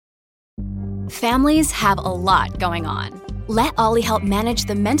Families have a lot going on. Let Ollie help manage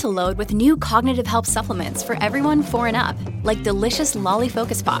the mental load with new cognitive help supplements for everyone 4 and up, like delicious Lolly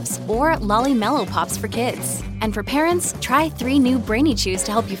Focus Pops or Lolly Mellow Pops for kids. And for parents, try 3 new Brainy Chews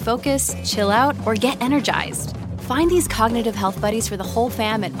to help you focus, chill out, or get energized. Find these cognitive health buddies for the whole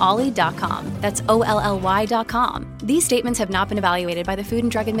fam at ollie.com. That's OLLY.com. These statements have not been evaluated by the Food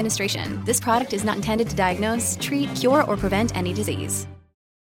and Drug Administration. This product is not intended to diagnose, treat, cure, or prevent any disease.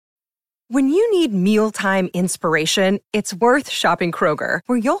 When you need mealtime inspiration, it's worth shopping Kroger,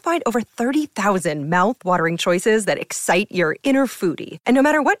 where you'll find over 30,000 mouth-watering choices that excite your inner foodie. And no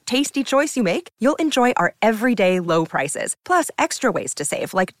matter what tasty choice you make, you'll enjoy our everyday low prices, plus extra ways to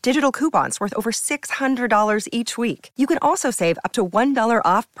save, like digital coupons worth over $600 each week. You can also save up to $1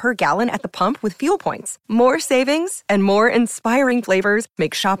 off per gallon at the pump with fuel points. More savings and more inspiring flavors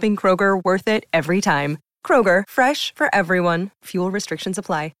make shopping Kroger worth it every time. Kroger, fresh for everyone. Fuel restrictions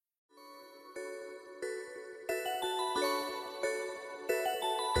apply.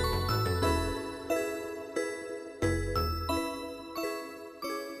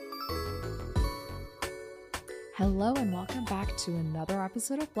 Hello and welcome back to another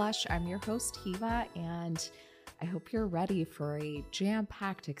episode of Blush. I'm your host, Hiva, and I hope you're ready for a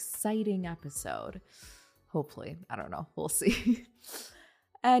jam-packed, exciting episode. Hopefully. I don't know. We'll see.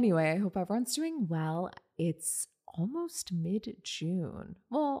 Anyway, I hope everyone's doing well. It's almost mid-June.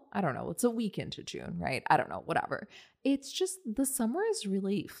 Well, I don't know. It's a week into June, right? I don't know. Whatever. It's just the summer is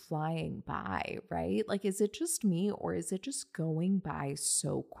really flying by, right? Like, is it just me or is it just going by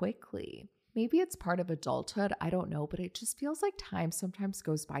so quickly? Maybe it's part of adulthood. I don't know, but it just feels like time sometimes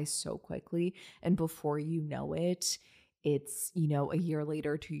goes by so quickly. And before you know it, it's, a year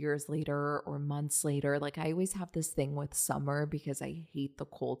later, 2 years later, or months later. Like, I always have this thing with summer because I hate the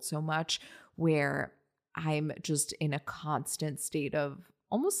cold so much, where I'm just in a constant state of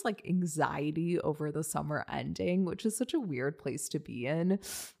almost like anxiety over the summer ending, which is such a weird place to be in.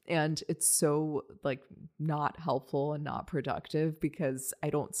 And it's so like not helpful and not productive because I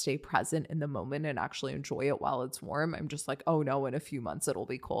don't stay present in the moment and actually enjoy it while it's warm. I'm just like, oh no, in a few months it'll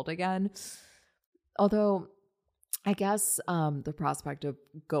be cold again. Although I guess the prospect of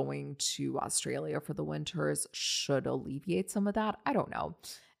going to Australia for the winters should alleviate some of that. I don't know.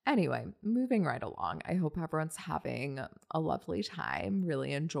 Anyway, moving right along. I hope everyone's having a lovely time,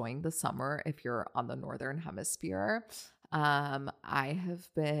 really enjoying the summer if you're on the Northern Hemisphere. I have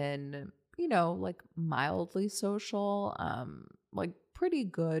been, like mildly social, like pretty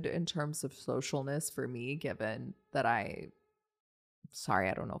good in terms of socialness for me, given that sorry,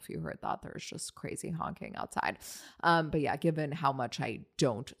 I don't know if you heard that. There's just crazy honking outside. But yeah, given how much I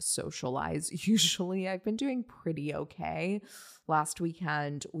don't socialize, usually I've been doing pretty okay. Last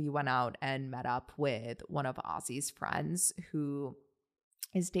weekend, we went out and met up with one of Ozzy's friends who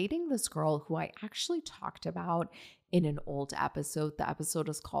is dating this girl who I actually talked about in an old episode. The episode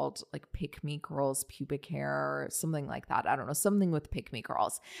is called like Pick Me Girls Pubic Hair or something like that. I don't know, something with Pick Me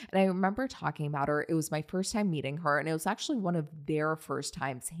Girls. And I remember talking about her. It was my first time meeting her, and it was actually one of their first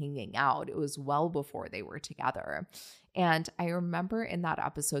times hanging out. It was well before they were together. And I remember in that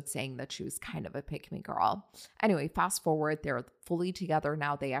episode saying that she was kind of a pick-me girl. Anyway, fast forward, they're fully together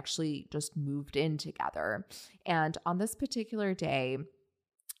now. They actually just moved in together. And on this particular day,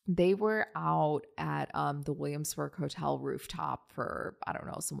 they were out at the Williamsburg Hotel rooftop for, I don't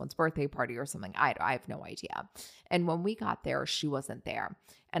know, someone's birthday party or something. I have no idea. And when we got there, she wasn't there.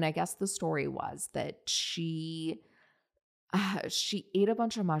 And I guess the story was that she ate a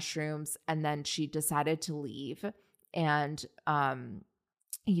bunch of mushrooms and then she decided to leave. And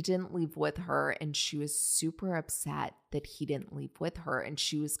he didn't leave with her, and she was super upset that he didn't leave with her, and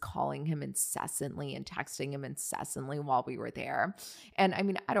she was calling him incessantly and texting him incessantly while we were there. And I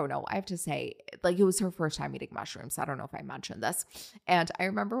mean, I don't know, I have to say, like, it was her first time eating mushrooms. I don't know if I mentioned this. And I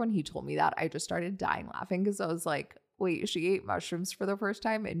remember when he told me that, I just started dying laughing because I was like, wait, she ate mushrooms for the first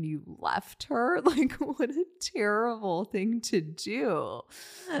time and you left her? Like, what a terrible thing to do.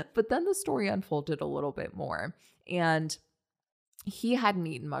 But then the story unfolded a little bit more, and he hadn't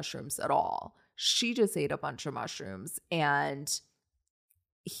eaten mushrooms at all. She just ate a bunch of mushrooms, and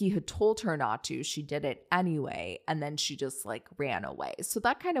he had told her not to. She did it anyway, and then she just like ran away. So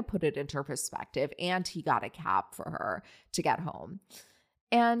that kind of put it into perspective, and he got a cab for her to get home.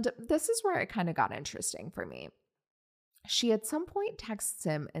 And this is where it kind of got interesting for me. She at some point texts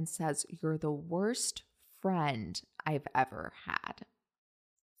him and says, "You're the worst friend I've ever had."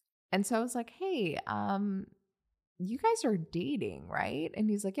 And so I was like, hey, you guys are dating, right? And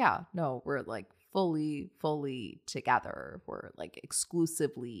he's like, yeah, no, we're like fully together. We're like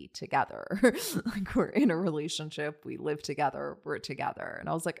exclusively together. Like we're in a relationship, we live together, we're together. And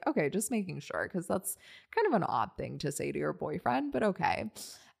I was like, okay, just making sure, because that's kind of an odd thing to say to your boyfriend, but okay.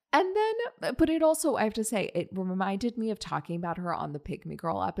 And then, but it also, I have to say, it reminded me of talking about her on the Pick Me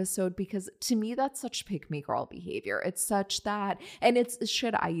Girl episode, because to me, that's such Pick Me Girl behavior. It's such that, and it's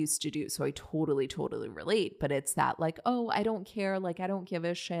shit I used to do. So I totally relate, but it's that like, oh, I don't care. Like, I don't give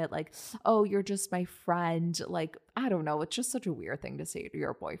a shit. Like, oh, you're just my friend. Like, I don't know. It's just such a weird thing to say to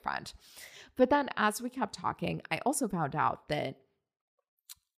your boyfriend. But then as we kept talking, I also found out that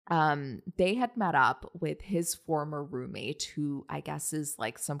they had met up with his former roommate, who I guess is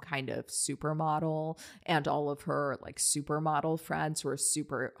like some kind of supermodel, and all of her like supermodel friends were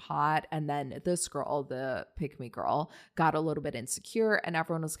super hot. And then this girl, the pick me girl, got a little bit insecure, and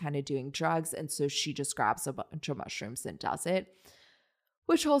everyone was kind of doing drugs. And so she just grabs a bunch of mushrooms and does it.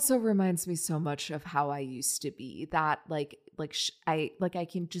 Which also reminds me so much of how I used to be, that I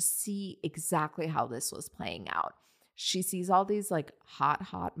can just see exactly how this was playing out. She sees all these like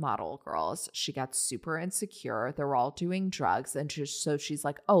hot model girls. She gets super insecure. They're all doing drugs. And so she's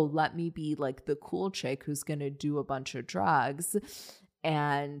like, oh, let me be like the cool chick who's going to do a bunch of drugs.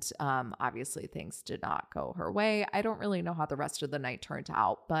 And obviously things did not go her way. I don't really know how the rest of the night turned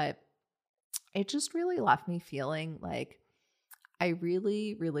out, but it just really left me feeling like I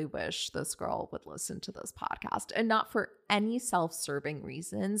really wish this girl would listen to this podcast, and not for any self-serving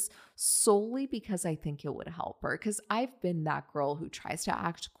reasons, solely because I think it would help her. Because I've been that girl who tries to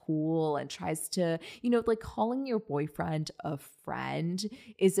act cool and tries to, like calling your boyfriend a friend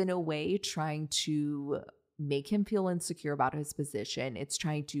is in a way trying to make him feel insecure about his position. It's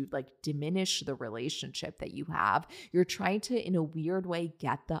trying to like diminish the relationship that you have. You're trying to, in a weird way,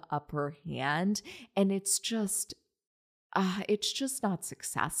 get the upper hand. And it's just not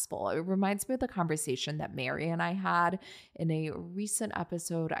successful. It reminds me of the conversation that Mary and I had in a recent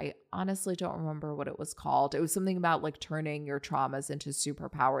episode. I honestly don't remember what it was called. It was something about like turning your traumas into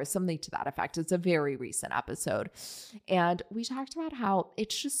superpowers, something to that effect. It's a very recent episode. And we talked about how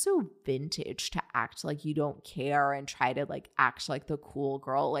it's just so vintage to act like you don't care and try to like act like the cool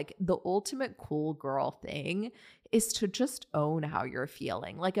girl. Like the ultimate cool girl thing is to just own how you're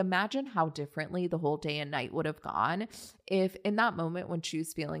feeling. Like imagine how differently the whole day and night would have gone if in that moment when she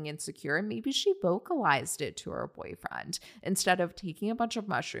was feeling insecure, maybe she vocalized it to her boyfriend instead of taking a bunch of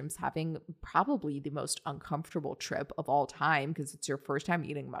mushrooms, having probably the most uncomfortable trip of all time because it's your first time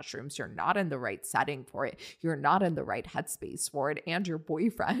eating mushrooms. You're not in the right setting for it. You're not in the right headspace for it. And your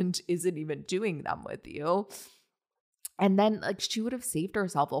boyfriend isn't even doing them with you. And then like she would have saved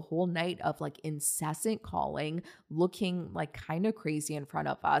herself a whole night of like incessant calling, looking like kind of crazy in front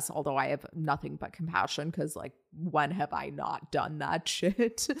of us. Although I have nothing but compassion because like when have I not done that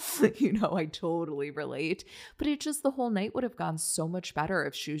shit? I totally relate. But it just, the whole night would have gone so much better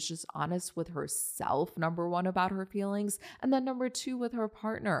if she was just honest with herself, number one, about her feelings. And then number two, with her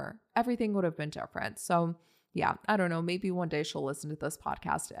partner, everything would have been different. So yeah, I don't know. Maybe one day she'll listen to this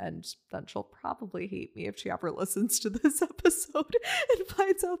podcast and then she'll probably hate me if she ever listens to this episode and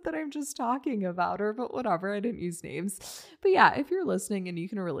finds out that I'm just talking about her, but whatever. I didn't use names. But yeah, if you're listening and you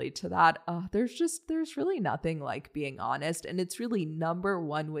can relate to that, there's really nothing like being honest. And it's really number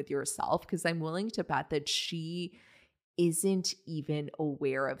one with yourself, because I'm willing to bet that she isn't even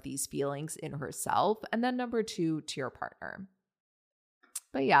aware of these feelings in herself. And then number two, to your partner.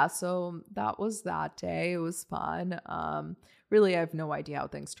 But yeah, so that was that day. It was fun. Really, I have no idea how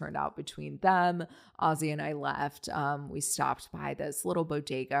things turned out between them. Ozzy and I left. We stopped by this little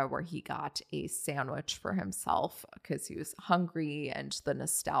bodega where he got a sandwich for himself because he was hungry, and the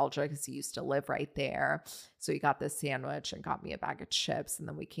nostalgia because he used to live right there. So he got this sandwich and got me a bag of chips. And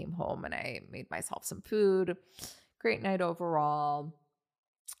then we came home and I made myself some food. Great night overall.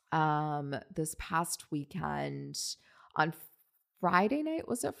 This past weekend on Friday night,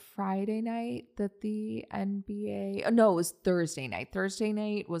 was it Friday night that the NBA, no, it was Thursday night. Thursday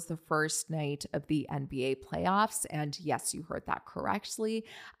night was the first night of the NBA playoffs. And yes, you heard that correctly.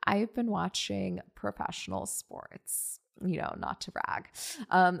 I've been watching professional sports, not to brag.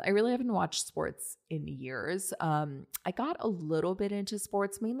 I really haven't watched sports in years. I got a little bit into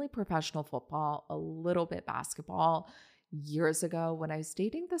sports, mainly professional football, a little bit basketball years ago when I was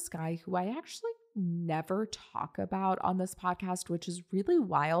dating this guy who I actually never talk about on this podcast, which is really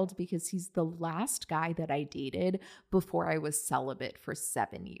wild because he's the last guy that I dated before I was celibate for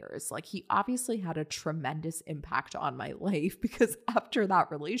 7 years. Like he obviously had a tremendous impact on my life, because after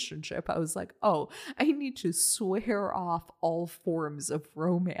that relationship, I was like, oh, I need to swear off all forms of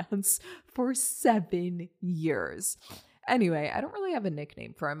romance for 7 years. Anyway, I don't really have a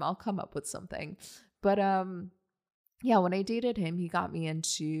nickname for him. I'll come up with something. But yeah, when I dated him, he got me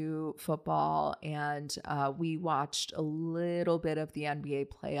into football, and we watched a little bit of the NBA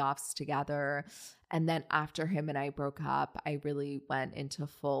playoffs together. And then after him and I broke up, I really went into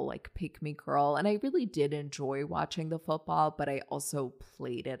full like pick me girl. And I really did enjoy watching the football, but I also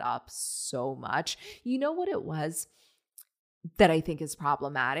played it up so much. You know what it was that I think is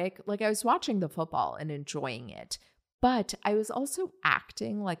problematic? Like, I was watching the football and enjoying it, but I was also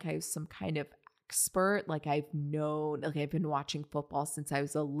acting like I was some kind of expert. Like, I've been watching football since I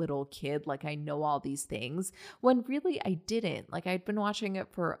was a little kid. Like, I know all these things, when really I didn't. Like, I'd been watching it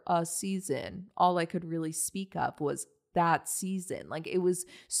for a season. All I could really speak of was that season. Like, it was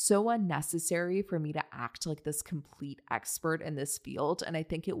so unnecessary for me to act like this complete expert in this field. And I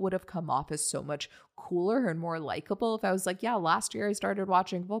think it would have come off as so much cooler and more likable if I was like, yeah, last year I started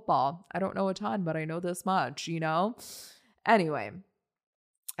watching football. I don't know a ton, but I know this much, you know? Anyway.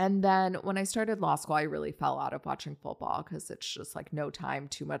 And then when I started law school, I really fell out of watching football because it's just like no time,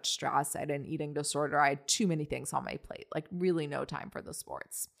 too much stress. I had an eating disorder. I had too many things on my plate, like really no time for the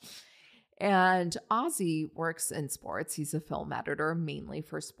sports. And Ozzy works in sports. He's a film editor, mainly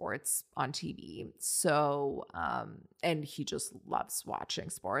for sports on TV. So, and he just loves watching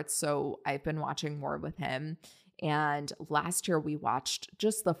sports. So I've been watching more with him. And last year we watched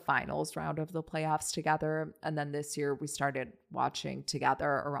just the finals round of the playoffs together. And then this year we started watching together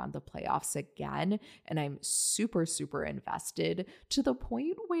around the playoffs again. And I'm super, super invested, to the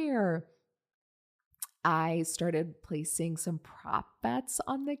point where I started placing some prop bets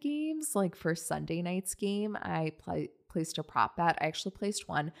on the games. Like for Sunday night's game, I placed a prop bet. I actually placed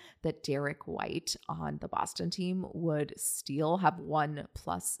one that Derek White on the Boston team would have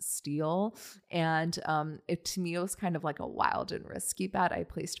 1+ steal. And to me, it was kind of like a wild and risky bet. I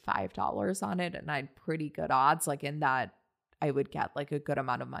placed $5 on it, and I had pretty good odds, like in that I would get like a good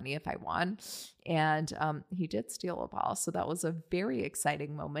amount of money if I won. And he did steal a ball. So that was a very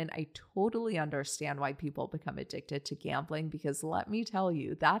exciting moment. I totally understand why people become addicted to gambling, because let me tell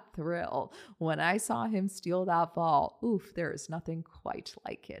you, that thrill when I saw him steal that ball, oof, there is nothing quite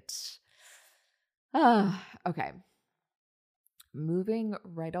like it. Okay. Moving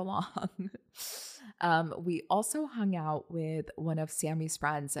right along. We also hung out with one of Sammy's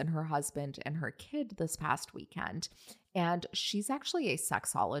friends and her husband and her kid this past weekend. And she's actually a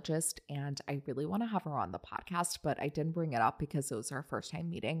sexologist, and I really want to have her on the podcast, but I didn't bring it up because it was our first time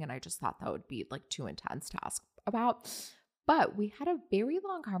meeting, and I just thought that would be like too intense to ask about. But we had a very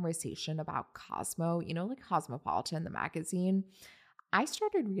long conversation about Cosmo, you know, like Cosmopolitan, the magazine. I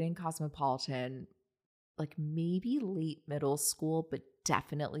started reading Cosmopolitan like maybe late middle school, but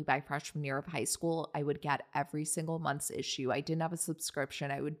definitely by freshman year of high school. I would get every single month's issue. I didn't have a subscription.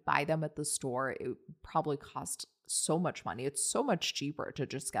 I would buy them at the store. It probably cost so much money. It's so much cheaper to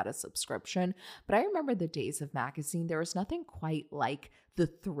just get a subscription. But I remember the days of magazine. There was nothing quite like the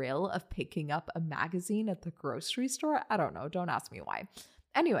thrill of picking up a magazine at the grocery store. I don't know. Don't ask me why.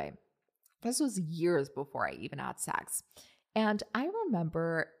 Anyway, this was years before I even had sex. And I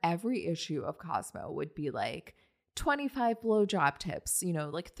remember every issue of Cosmo would be like 25 blowjob tips, you know,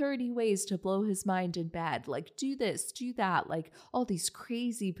 like 30 ways to blow his mind in bed, like do this, do that, like all these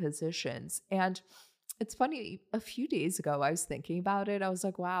crazy positions. And it's funny, a few days ago, I was thinking about it. I was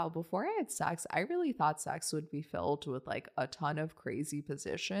like, wow, before I had sex, I really thought sex would be filled with like a ton of crazy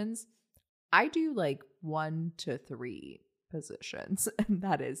positions. I do like 1 to 3 positions, and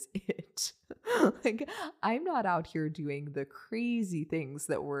that is it. Like, I'm not out here doing the crazy things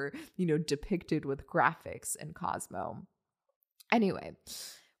that were, you know, depicted with graphics in Cosmo. Anyway,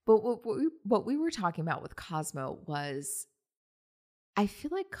 but what we were talking about with Cosmo was, I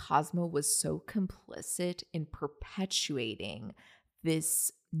feel like Cosmo was so complicit in perpetuating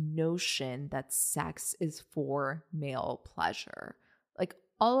this notion that sex is for male pleasure. Like,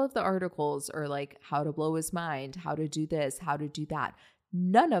 all of the articles are like how to blow his mind, how to do this, how to do that.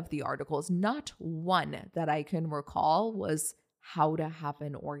 None of the articles, not one that I can recall, was how to have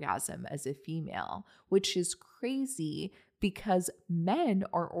an orgasm as a female, which is crazy because men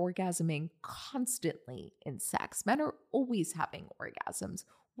are orgasming constantly in sex. Men are always having orgasms.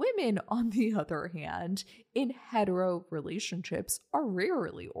 Women, on the other hand, in hetero relationships are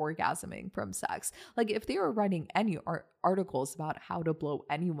rarely orgasming from sex. Like, if they are writing any articles about how to blow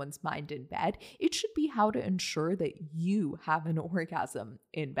anyone's mind in bed, it should be how to ensure that you have an orgasm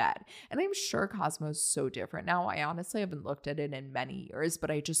in bed. And I'm sure Cosmo's so different now. I honestly haven't looked at it in many years, but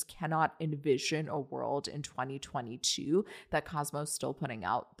I just cannot envision a world in 2022 that Cosmo's still putting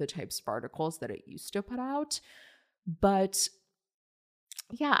out the types of articles that it used to put out. But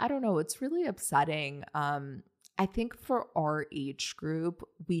yeah, I don't know. It's really upsetting. I I think for our age group,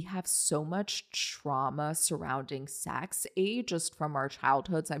 we have so much trauma surrounding sex, just from our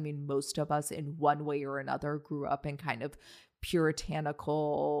childhoods. I mean, most of us in one way or another grew up in kind of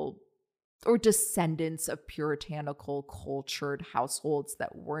puritanical or descendants of puritanical cultured households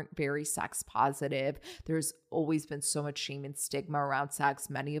that weren't very sex positive. There's always been so much shame and stigma around sex.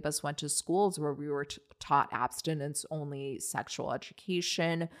 Many of us went to schools where we were taught abstinence only sexual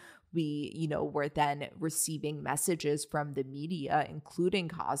education. We, were then receiving messages from the media, including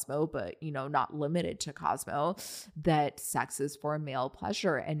Cosmo, but, not limited to Cosmo, that sex is for male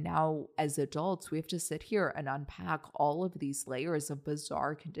pleasure. And now as adults, we have to sit here and unpack all of these layers of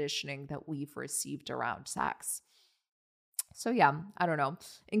bizarre conditioning that we've received around sex. So yeah, I don't know.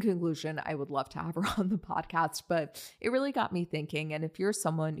 In conclusion, I would love to have her on the podcast, but it really got me thinking. And if you're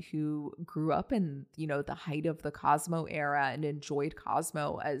someone who grew up in, the height of the Cosmo era and enjoyed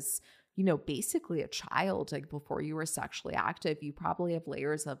Cosmo as, basically a child, like before you were sexually active, you probably have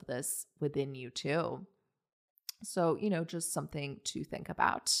layers of this within you too. So, just something to think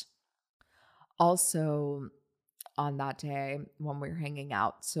about. Also, on that day when we were hanging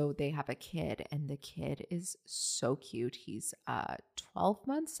out, so they have a kid and the kid is so cute. He's 12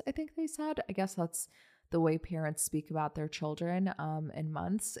 months, I think they said. I guess that's the way parents speak about their children in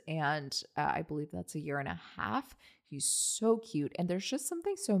months. And I believe that's 1.5 years. He's so cute. And there's just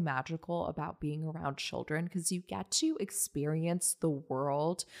something so magical about being around children because you get to experience the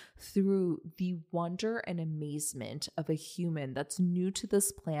world through the wonder and amazement of a human that's new to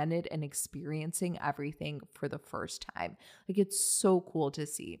this planet and experiencing everything for the first time. Like, it's so cool to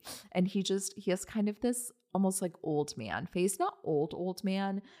see. And he has kind of this almost like old man face, not old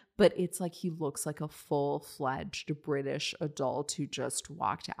man, but it's like he looks like a full-fledged British adult who just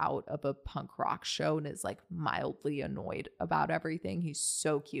walked out of a punk rock show and is like mildly annoyed about everything. He's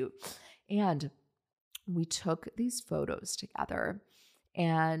so cute. And we took these photos together.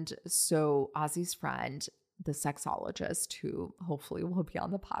 And so Ozzy's friend, the sexologist, who hopefully will be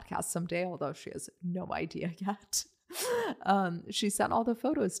on the podcast someday, although she has no idea yet, she sent all the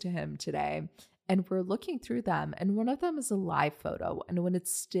photos to him today. And we're looking through them, and one of them is a live photo. And when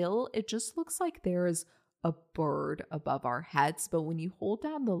it's still, it just looks like there's a bird above our heads. But when you hold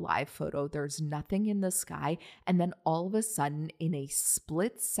down the live photo, there's nothing in the sky. And then all of a sudden, in a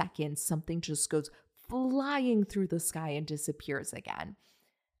split second, something just goes flying through the sky and disappears again.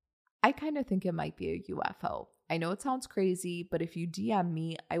 I kind of think it might be a UFO. I know it sounds crazy, but if you DM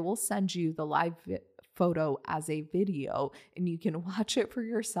me, I will send you the live photo as a video and you can watch it for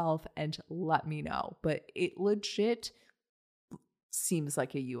yourself and let me know. But it legit seems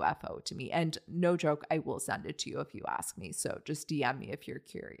like a UFO to me. And no joke, I will send it to you if you ask me. So just DM me if you're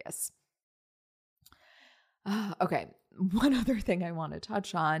curious. Okay. One other thing I want to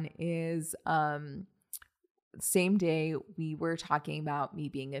touch on is same day we were talking about me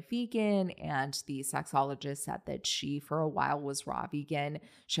being a vegan, and the sexologist said that she for a while was raw vegan.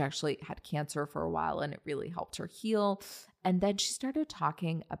 She actually had cancer for a while and it really helped her heal. And then she started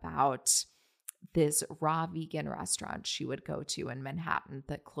talking about this raw vegan restaurant she would go to in Manhattan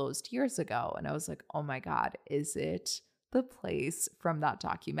that closed years ago. And I was like, oh my God, is it the place from that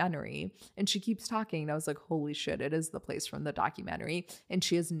documentary? And she keeps talking and I was like, holy shit, it is the place from the documentary. And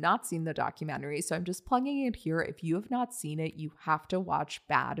she has not seen the documentary, so I'm just plugging it here. If you have not seen it, you have to watch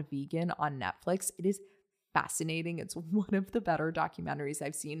Bad Vegan on Netflix. It is fascinating. It's one of the better documentaries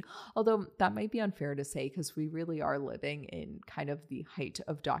I've seen, although that might be unfair to say because we really are living in kind of the height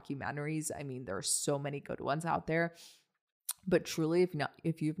of documentaries. I mean, there are so many good ones out there, but truly,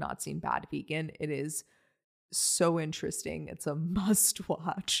 if you've not seen Bad Vegan, it is so interesting. It's a must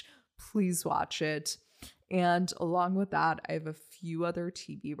watch. Please watch it. And along with that, I have a few other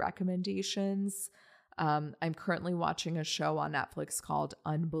TV recommendations. I'm currently watching a show on Netflix called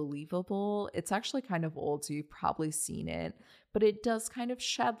Unbelievable. It's actually kind of old, so you've probably seen it, but it does kind of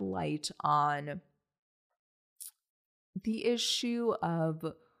shed light on the issue of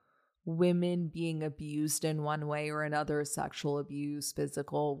women being abused in one way or another, sexual abuse,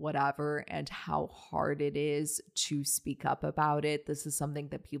 physical, whatever, and how hard it is to speak up about it. This is something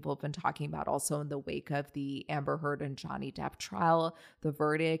that people have been talking about also in the wake of the Amber Heard and Johnny Depp trial, the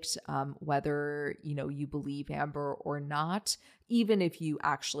verdict, whether, you believe Amber or not, even if you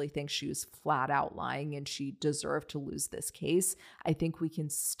actually think she was flat out lying and she deserved to lose this case, I think we can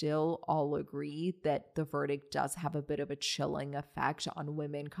still all agree that the verdict does have a bit of a chilling effect on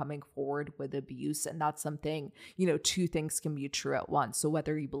women coming forward with abuse. And that's something, two things can be true at once. So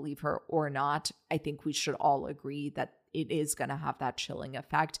whether you believe her or not, I think we should all agree that it is going to have that chilling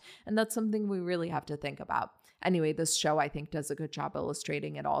effect. And that's something we really have to think about. Anyway, this show I think does a good job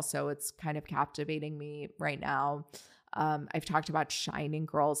illustrating it also. It's kind of captivating me right now. I've talked about Shining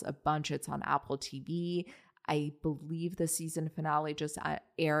Girls a bunch. It's on Apple TV. I believe the season finale just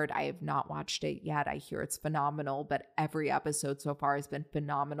aired. I have not watched it yet. I hear it's phenomenal, but every episode so far has been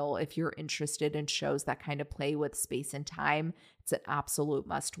phenomenal. If you're interested in shows that kind of play with space and time, it's an absolute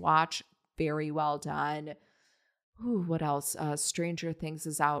must watch. Very well done. Ooh, what else? Stranger Things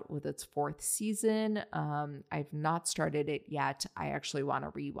is out with its 4th season. I've not started it yet. I actually want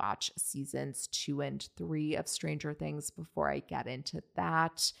to rewatch seasons 2 and 3 of Stranger Things before I get into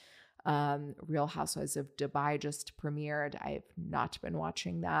that. Real Housewives of Dubai just premiered. I've not been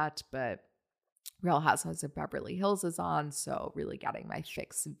watching that, but Real Housewives of Beverly Hills is on, so really getting my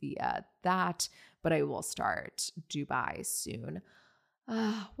fix via that. But I will start Dubai soon.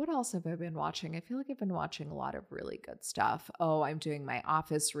 What else have I been watching? I feel like I've been watching a lot of really good stuff. Oh, I'm doing my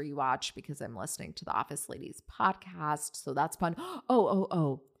Office rewatch because I'm listening to the Office Ladies podcast, so that's fun.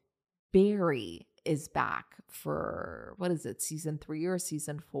 Oh. Barry is back for, what is it, season 3 or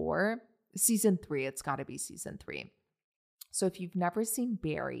season 4? Season 3, it's got to be season 3. So if you've never seen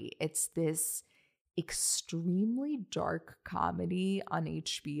Barry, it's this extremely dark comedy on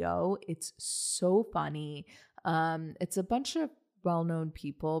HBO. It's so funny. It's a bunch of well-known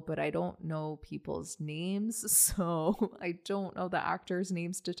people, but I don't know people's names, so I don't know the actors'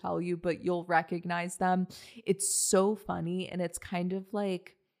 names to tell you, but you'll recognize them. It's so funny, and it's kind of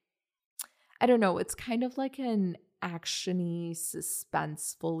like, I don't know, it's kind of like an action-y,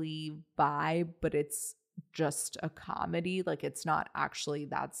 suspensefully vibe, but it's just a comedy. Like, it's not actually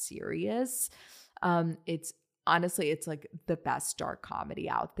that serious. It's honestly, it's like the best dark comedy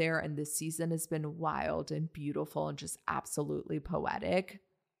out there. And this season has been wild and beautiful and just absolutely poetic.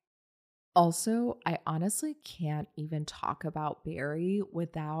 Also, I honestly can't even talk about Barry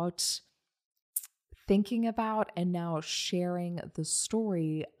without thinking about and now sharing the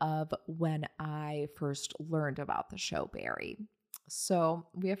story of when I first learned about the show Barry. So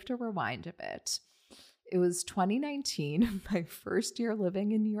we have to rewind a bit. It was 2019, my first year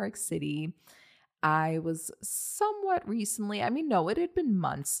living in New York City. I was somewhat recently, it had been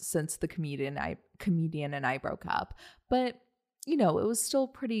months since the comedian and I broke up, but it was still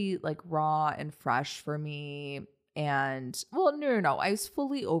pretty like raw and fresh for me. And well, no, I was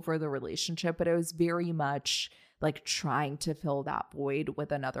fully over the relationship, but I was very much like trying to fill that void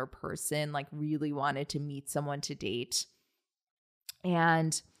with another person, like really wanted to meet someone to date.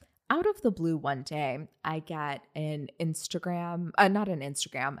 And out of the blue one day, I get an Facebook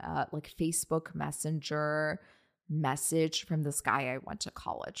Messenger message from this guy I went to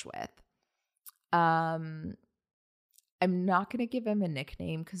college with. I'm not going to give him a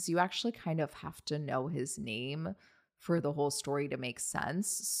nickname because you actually kind of have to know his name for the whole story to make sense.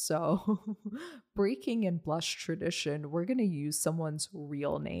 So breaking in blush tradition, we're going to use someone's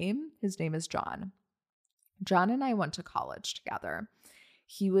real name. His name is John. John and I went to college together.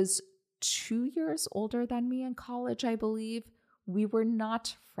 He was 2 years older than me in college, I believe. We were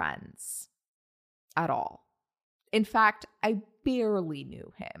not friends at all. In fact, I barely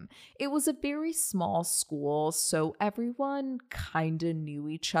knew him. It was a very small school, so everyone kind of knew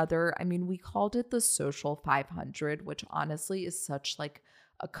each other. We called it the Social 500, which honestly is such like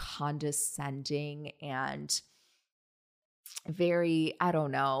a condescending and very, I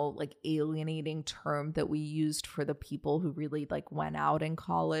don't know, like alienating term that we used for the people who really like went out in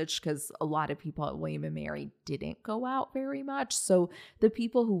college, because a lot of people at William and Mary didn't go out very much. So the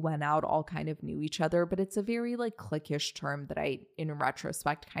people who went out all kind of knew each other, but it's a very like cliquish term that I, in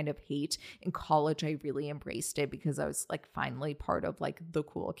retrospect, kind of hate. In college, I really embraced it because I was like finally part of like the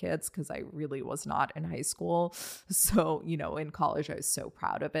cool kids, because I really was not in high school. So, in college, I was so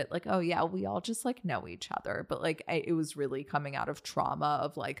proud of it. Like, oh yeah, we all just like know each other. But like, it was really coming out of trauma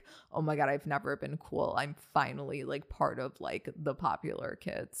of like, oh my God, I've never been cool. I'm finally like part of like the popular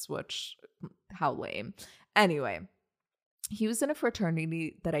kids, which how lame. Anyway, he was in a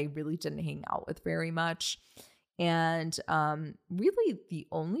fraternity that I really didn't hang out with very much. And really the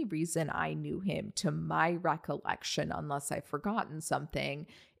only reason I knew him, to my recollection, unless I've forgotten something,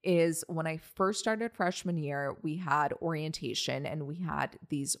 is when I first started freshman year, we had orientation and we had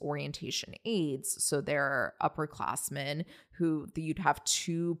these orientation aides. So they're upperclassmen who you'd have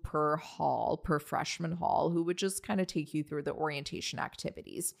 2 per freshman hall, who would just kind of take you through the orientation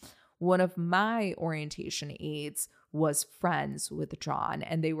activities. One of my orientation aides was friends with John,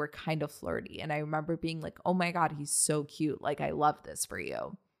 and they were kind of flirty. And I remember being like, oh my God, he's so cute. Like, I love this for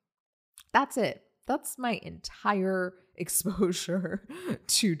you. That's it. That's my entire exposure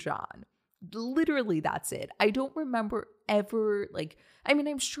to John. Literally, that's it. I don't remember ever, like, I mean,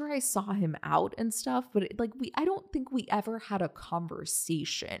 I'm sure I saw him out and stuff, but I don't think we ever had a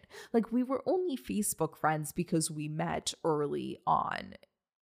conversation. Like, we were only Facebook friends because we met early on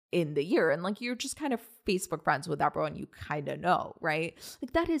in the year. And like, you're just kind of Facebook friends with everyone you kind of know, right?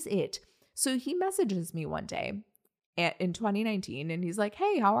 Like, that is it. So he messages me one day in 2019 and he's like,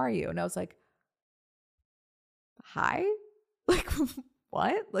 hey, how are you? And I was like, hi? Like,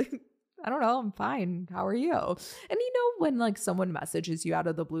 what? Like, I don't know. I'm fine. How are you? And when like someone messages you out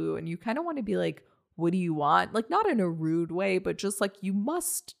of the blue and you kind of want to be like, what do you want? Like, not in a rude way, but just like, you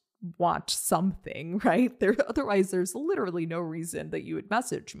must want something, right? Otherwise, there's literally no reason that you would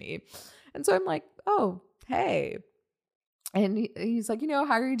message me. And so I'm like, oh, hey. And he's like, how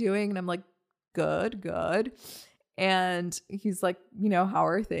are you doing? And I'm like, good. And he's like, how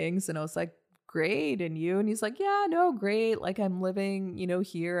are things? And I was like, great. And you? And he's like, yeah, no, great. Like, I'm living,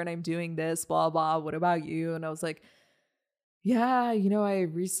 here and I'm doing this, blah, blah. What about you? And I was like, yeah, I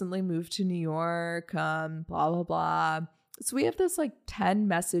recently moved to New York, blah, blah, blah. So we have this like 10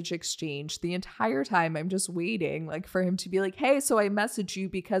 message exchange. The entire time I'm just waiting like for him to be like, hey, so I messaged you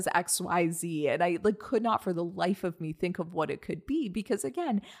because XYZ. And I like could not for the life of me think of what it could be because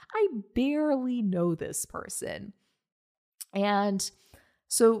again, I barely know this person. And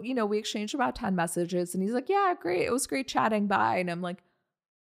so, we exchanged about 10 messages and he's like, yeah, great. It was great chatting. Bye. And I'm like,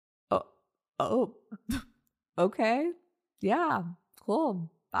 oh, okay. Yeah,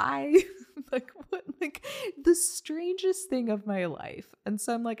 cool. Bye. Like, what? Like, the strangest thing of my life. And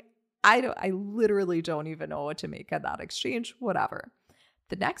so I'm like, I literally don't even know what to make of that exchange. Whatever.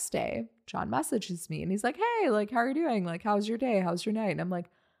 The next day, John messages me and he's like, hey, like, how are you doing? Like, how's your day? How's your night? And I'm like,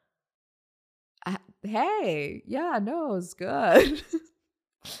 hey, yeah, no, it's good.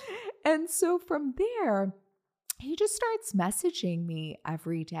 And so from there, he just starts messaging me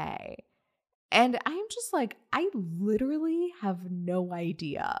every day. And I'm just like, I literally have no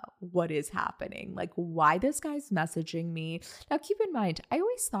idea what is happening, like why this guy's messaging me. Now, keep in mind, I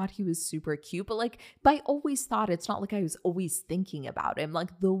always thought he was super cute, but like by always thought, it's not like I was always thinking about him.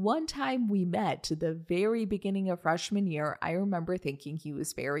 Like the one time we met, the very beginning of freshman year, I remember thinking he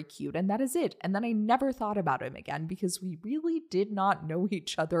was very cute and that is it. And then I never thought about him again because we really did not know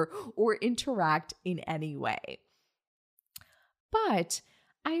each other or interact in any way. But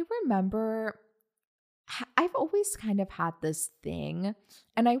I remember I've always kind of had this thing,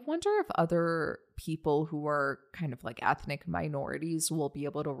 and I wonder if other people who are kind of like ethnic minorities will be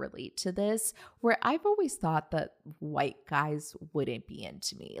able to relate to this, where I've always thought that white guys wouldn't be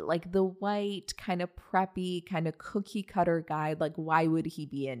into me. Like the white kind of preppy, kind of cookie cutter guy, like why would he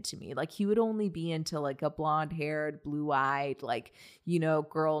be into me? Like he would only be into like a blonde haired, blue eyed, like,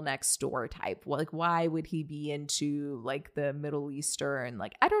 girl next door type. Like why would he be into like the Middle Eastern?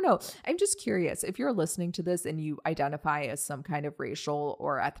 Like, I don't know. I'm just curious if you're listening to this and you identify as some kind of racial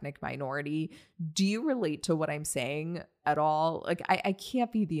or ethnic minority, do you relate to what I'm saying at all? Like, I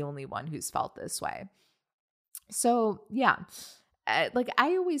can't be the only one who's felt this way. So yeah, like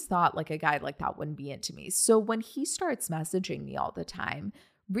I always thought like a guy like that wouldn't be into me. So when he starts messaging me all the time,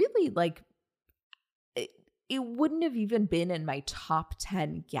 really like it wouldn't have even been in my top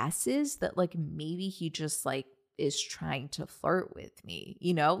 10 guesses that like maybe he just like is trying to flirt with me,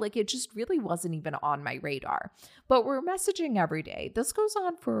 like it just really wasn't even on my radar. But we're messaging every day. This goes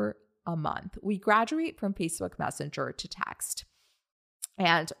on for a month. We graduate from Facebook Messenger to text.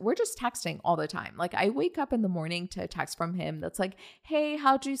 And we're just texting all the time. Like I wake up in the morning to a text from him that's like, hey,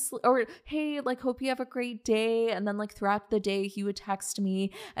 how'd you sleep? Or hey, like, hope you have a great day. And then like throughout the day, he would text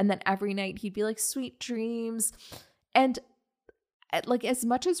me. And then every night he'd be like, sweet dreams. And like as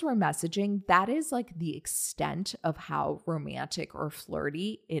much as we're messaging, that is like the extent of how romantic or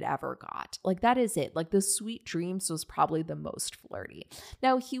flirty it ever got. Like that is it. Like the sweet dreams was probably the most flirty.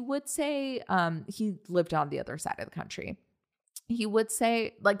 Now he would say he lived on the other side of the country. He would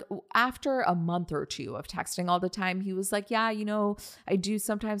say, like, after a month or two of texting all the time, he was like, yeah, I do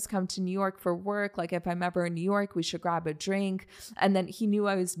sometimes come to New York for work. Like, if I'm ever in New York, we should grab a drink. And then he knew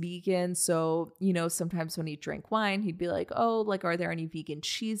I was vegan. So, sometimes when he'd drink wine, he'd be like, oh, like, are there any vegan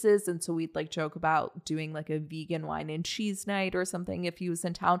cheeses? And so we'd like joke about doing like a vegan wine and cheese night or something if he was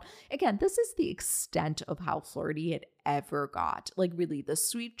in town. Again, this is the extent of how flirty it ever got. Like, really, the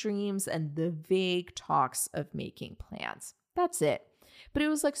sweet dreams and the vague talks of making plans. That's it. But it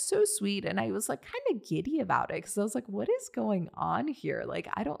was like so sweet. And I was like kind of giddy about it because I was like, what is going on here? Like,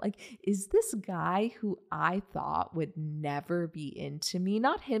 I don't like, is this guy who I thought would never be into me,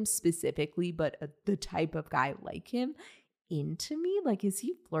 not him specifically, but the type of guy like him into me? Like, is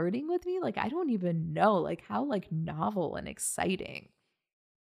he flirting with me? Like, I don't even know. Like, how like novel and exciting.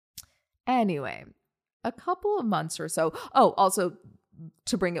 Anyway, a couple of months or so. Oh, also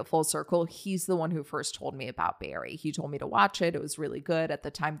to bring it full circle, he's the one who first told me about Barry. He told me to watch it. It was really good. At the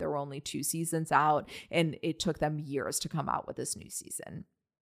time, there were only 2 seasons out, and it took them years to come out with this new season.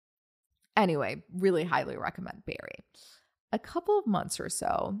 Anyway, really highly recommend Barry. A couple of months or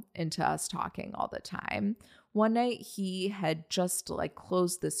so into us talking all the time, one night he had just like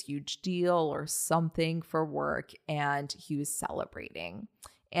closed this huge deal or something for work, and he was celebrating.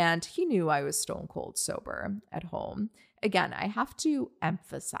 And he knew I was stone cold sober at home. Again, I have to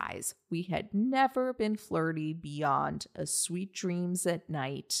emphasize, we had never been flirty beyond a sweet dreams at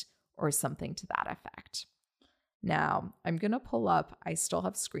night or something to that effect. Now, I'm going to pull up, I still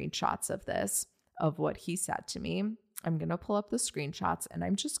have screenshots of this, of what he said to me. I'm going to pull up the screenshots and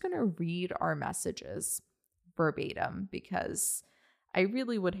I'm just going to read our messages verbatim because I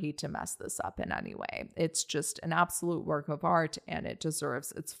really would hate to mess this up in any way. It's just an absolute work of art and it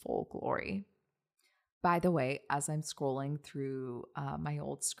deserves its full glory. By the way, as I'm scrolling through my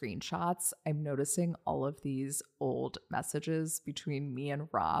old screenshots, I'm noticing all of these old messages between me and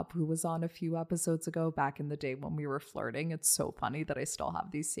Rob, who was on a few episodes ago back in the day when we were flirting. It's so funny that I still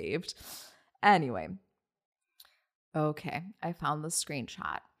have these saved. Anyway, okay, I found the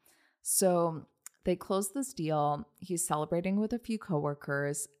screenshot. So they closed this deal. He's celebrating with a few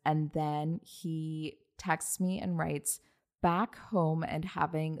coworkers, and then he texts me and writes, "Back home and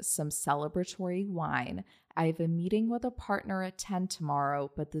having some celebratory wine. I have a meeting with a partner at 10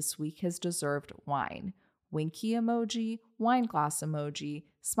 tomorrow, but this week has deserved wine." Winky emoji, wine glass emoji,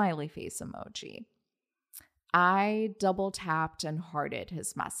 smiley face emoji. I double tapped and hearted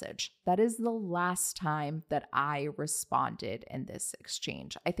his message. That is the last time that I responded in this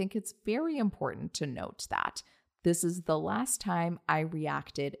exchange. I think it's very important to note that. This is the last time I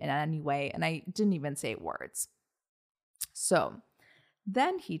reacted in any way, and I didn't even say words. So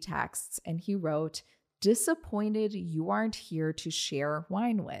then he texts and he wrote, "Disappointed you aren't here to share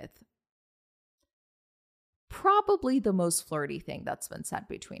wine with." Probably the most flirty thing that's been said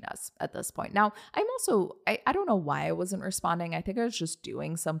between us at this point. Now, I'm also, I don't know why I wasn't responding. I think I was just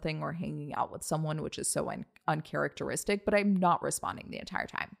doing something or hanging out with someone, which is so uncharacteristic, but I'm not responding the entire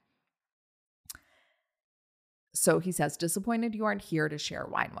time. So he says, "Disappointed you aren't here to share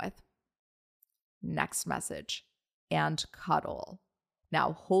wine with." Next message, "and cuddle."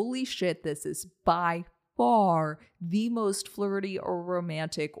 Now, holy shit, this is by far the most flirty or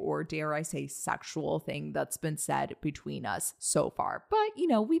romantic or, dare I say, sexual thing that's been said between us so far. But,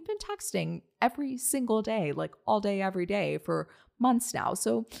 we've been texting every single day, like all day, every day for months now.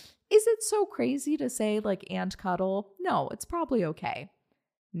 So is it so crazy to say like "and cuddle"? No, it's probably okay.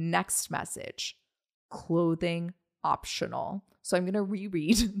 Next message, "clothing optional." So I'm going to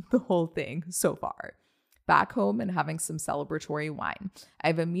reread the whole thing so far. "Back home and having some celebratory wine. I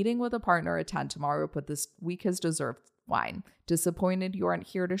have a meeting with a partner at 10 tomorrow, but this week has deserved wine. Disappointed you aren't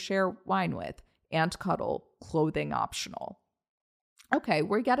here to share wine with. And cuddle, clothing optional." Okay,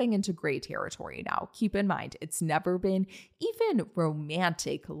 we're getting into gray territory now. Keep in mind, it's never been even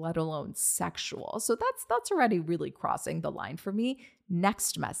romantic, let alone sexual. So that's already really crossing the line for me.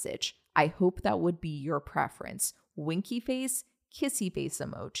 Next message, "I hope that would be your preference. Winky face, kissy face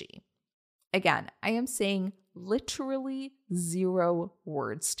emoji." Again, I am saying literally 0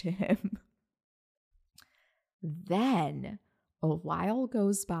 words to him. Then a while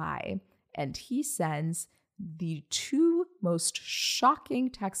goes by and he sends the 2 most shocking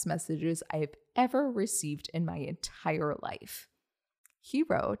text messages I have ever received in my entire life. He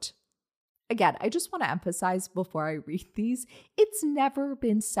wrote, again, I just want to emphasize before I read these, it's never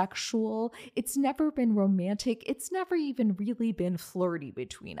been sexual. It's never been romantic. It's never even really been flirty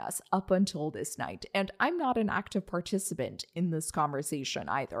between us up until this night. And I'm not an active participant in this conversation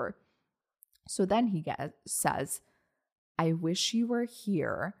either. So then he says, "I wish you were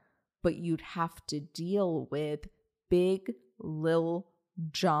here, but you'd have to deal with Big Lil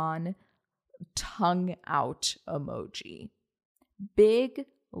Jon tongue out emoji." Big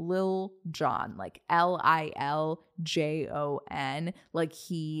Lil Jon, like Liljon, like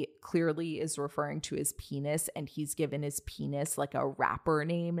he clearly is referring to his penis and he's given his penis like a rapper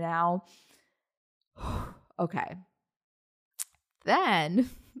name now. Okay. Then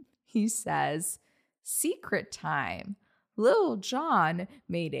he says, "Secret time. Lil Jon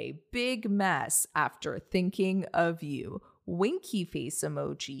made a big mess after thinking of you. Winky face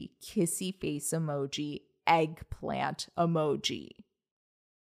emoji, kissy face emoji, eggplant emoji."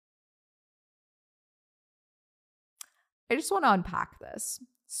 I just want to unpack this.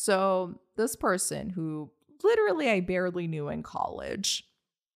 So this person who literally I barely knew in college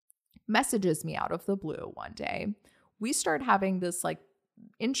messages me out of the blue one day. We start having this like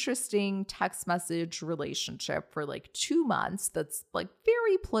interesting text message relationship for like 2 months that's like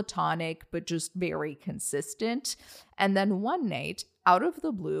very platonic, but just very consistent. And then one night, out of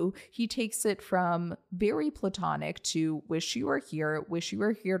the blue, he takes it from very platonic to wish you were here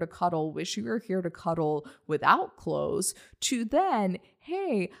to cuddle, wish you were here to cuddle without clothes, to then,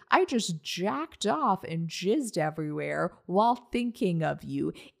 hey, I just jacked off and jizzed everywhere while thinking of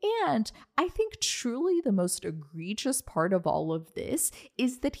you. And I think truly the most egregious part of all of this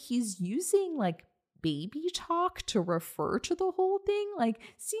is that he's using like baby talk to refer to the whole thing. Like,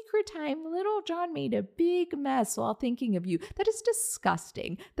 secret time, little John made a big mess while thinking of you. That is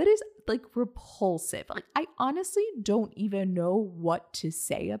disgusting. That is like repulsive. Like, I honestly don't even know what to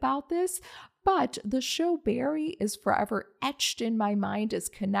say about this. But the show Barry is forever etched in my mind as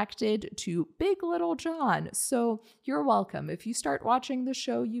connected to Big Little John. So you're welcome. If you start watching the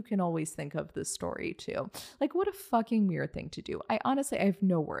show, you can always think of this story too. Like, what a fucking weird thing to do. I have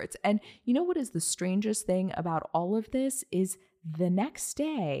no words. And you know what is the strangest thing about all of this is the next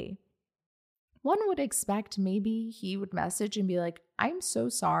day, one would expect maybe he would message and be like, I'm so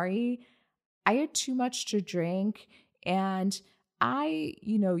sorry. I had too much to drink and I,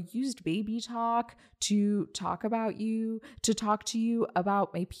 used baby talk to talk to you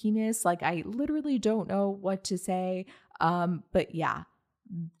about my penis. Like, I literally don't know what to say. But yeah,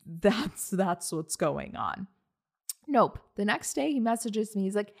 that's what's going on. Nope. The next day he messages me.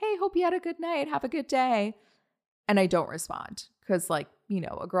 He's like, hey, hope you had a good night. Have a good day. And I don't respond because, like,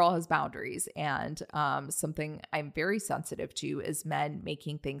 a girl has boundaries, and something I'm very sensitive to is men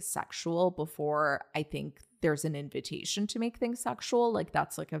making things sexual before I think there's an invitation to make things sexual. Like,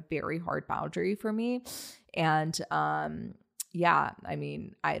 that's like a very hard boundary for me. And yeah, I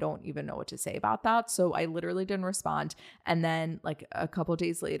mean, I don't even know what to say about that. So I literally didn't respond. And then like a couple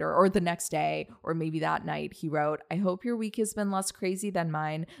days later, or the next day, or maybe that night, he wrote, I hope your week has been less crazy than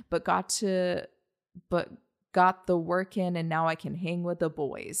mine, but got the work in and now I can hang with the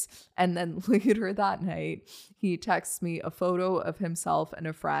boys. And then later that night, he texts me a photo of himself and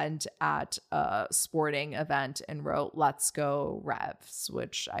a friend at a sporting event and wrote, let's go Revs,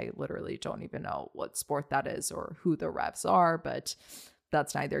 which I literally don't even know what sport that is or who the Revs are, but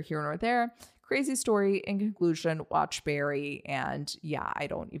that's neither here nor there. Crazy story. In conclusion, watch Barry. And yeah, I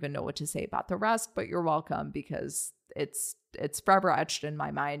don't even know what to say about the rest, but you're welcome because it's forever etched in my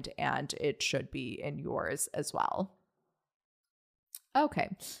mind and it should be in yours as well. Okay.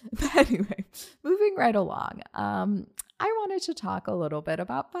 But anyway, moving right along. I wanted to talk a little bit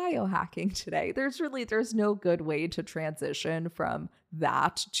about biohacking today. There's no good way to transition from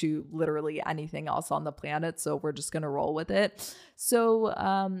that to literally anything else on the planet. So we're just going to roll with it. So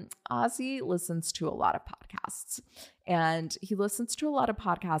Ozzy listens to a lot of podcasts, and he listens to a lot of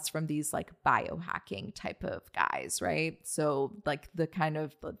podcasts from these like biohacking type of guys, right? So like the kind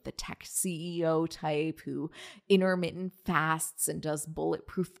of the tech CEO type who intermittent fasts and does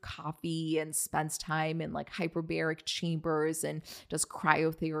bulletproof coffee and spends time in like hyperbaric chambers and does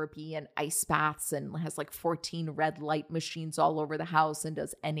cryotherapy and ice baths and has like 14 red light machines all over the house and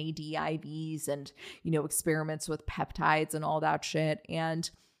does NAD IVs and, experiments with peptides and all that shit. And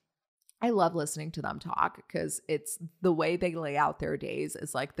I love listening to them talk because it's the way they lay out their days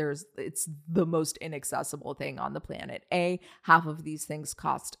is like it's the most inaccessible thing on the planet. A, half of these things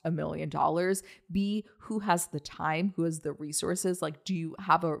cost $1 million. B, who has the time, who has the resources? Like, do you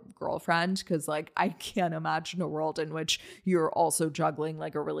have a girlfriend? Because like, I can't imagine a world in which you're also juggling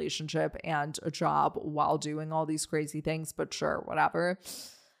like a relationship and a job while doing all these crazy things, but sure, whatever.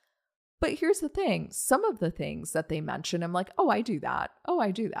 But here's the thing. Some of the things that they mention, I'm like, oh, I do that. Oh, I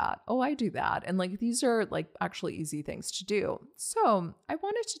do that. Oh, I do that. And like, these are like actually easy things to do. So I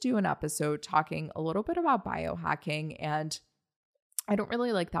wanted to do an episode talking a little bit about biohacking. And I don't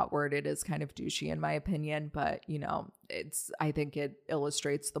really like that word. It is kind of douchey in my opinion, but I think it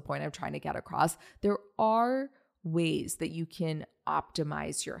illustrates the point I'm trying to get across. There are ways that you can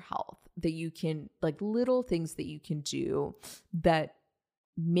optimize your health, that you can like little things that you can do that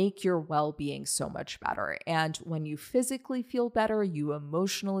make your well-being so much better. And when you physically feel better, you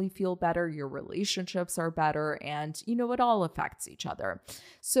emotionally feel better, your relationships are better, and it all affects each other.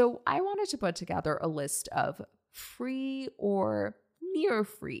 So I wanted to put together a list of free or near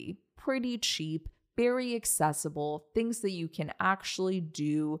free, pretty cheap, very accessible things that you can actually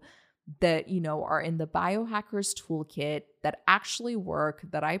do that, are in the Biohackers Toolkit that actually work,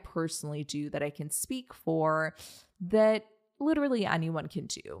 that I personally do, that I can speak for, that literally anyone can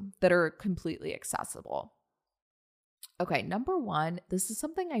do, that are completely accessible. Okay, number one, this is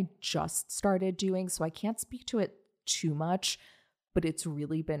something I just started doing, so I can't speak to it too much, but it's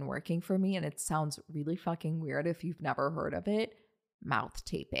really been working for me, and it sounds really fucking weird if you've never heard of it. mouth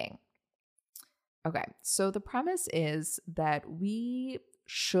taping. Okay, so the premise is that we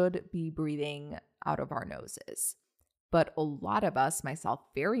should be breathing out of our noses, but a lot of us, myself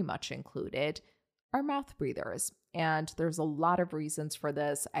very much included, are mouth breathers. And there's a lot of reasons for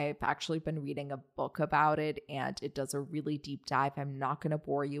this. I've actually been reading a book about it, and it does a really deep dive. I'm not going to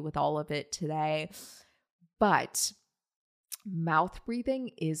bore you with all of it today, but mouth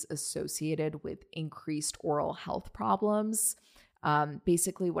breathing is associated with increased oral health problems.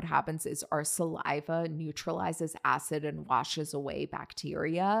 Basically, what happens is our saliva neutralizes acid and washes away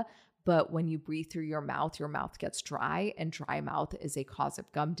bacteria. But when you breathe through your mouth gets dry, and dry mouth is a cause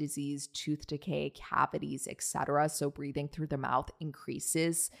of gum disease, tooth decay, cavities, etc. So breathing through the mouth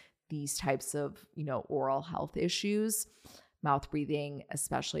increases these types of, oral health issues. Mouth breathing,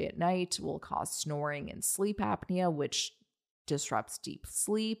 especially at night, will cause snoring and sleep apnea, which disrupts deep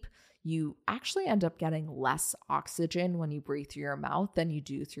sleep. You actually end up getting less oxygen when you breathe through your mouth than you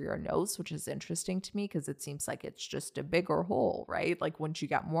do through your nose, which is interesting to me because it seems like it's just a bigger hole, right? Like, wouldn't you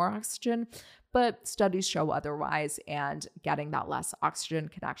get more oxygen? But studies show otherwise, and getting that less oxygen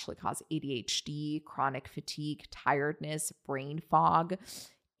can actually cause ADHD, chronic fatigue, tiredness, brain fog.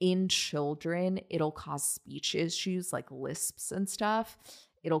 In children, it'll cause speech issues like lisps and stuff.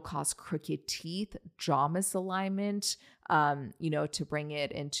 It'll cause crooked teeth, jaw misalignment, to bring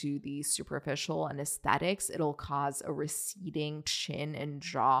it into the superficial and aesthetics. It'll cause a receding chin and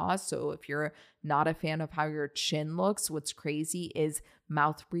jaw. So if you're not a fan of how your chin looks, what's crazy is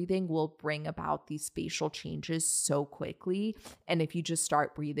mouth breathing will bring about these facial changes so quickly. And if you just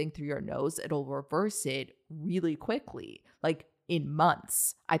start breathing through your nose, it'll reverse it really quickly, like in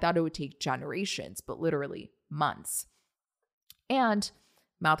months. I thought it would take generations, but literally months. And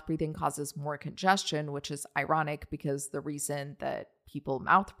mouth breathing causes more congestion, which is ironic because the reason that people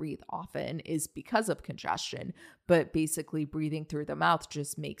mouth breathe often is because of congestion. But basically, breathing through the mouth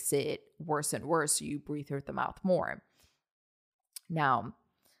just makes it worse and worse. So you breathe through the mouth more. Now,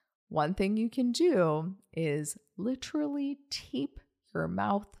 one thing you can do is literally tape your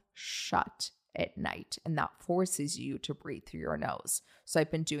mouth shut at night, and that forces you to breathe through your nose. So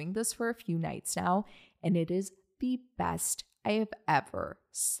I've been doing this for a few nights now, and it is the best I have ever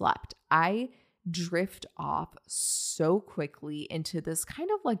slept. I drift off so quickly into this kind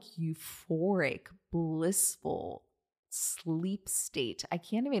of like euphoric, blissful sleep state. I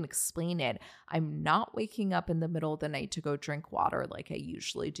can't even explain it. I'm not waking up in the middle of the night to go drink water like I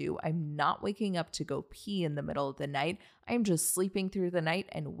usually do. I'm not waking up to go pee in the middle of the night. I'm just sleeping through the night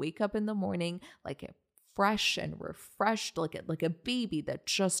and wake up in the morning like a fresh and refreshed, like a baby that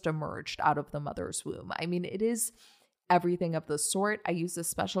just emerged out of the mother's womb. I mean, it is everything of the sort. I use a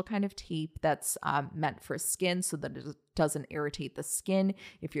special kind of tape that's meant for skin so that it doesn't irritate the skin.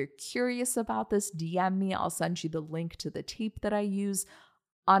 If you're curious about this, DM me. I'll send you the link to the tape that I use.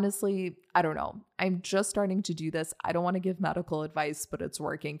 Honestly, I don't know. I'm just starting to do this. I don't want to give medical advice, but it's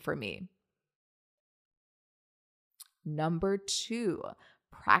working for me. Number 2,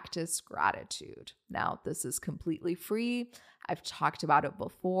 practice gratitude. Now, this is completely free. I've talked about it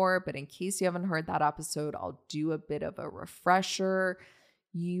before, but in case you haven't heard that episode, I'll do a bit of a refresher.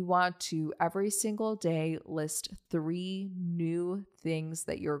 You want to every single day list 3 new things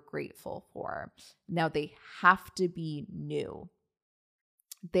that you're grateful for. Now, they have to be new.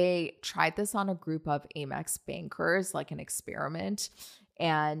 They tried this on a group of Amex bankers, like an experiment,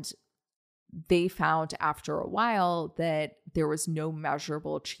 and they found after a while that there was no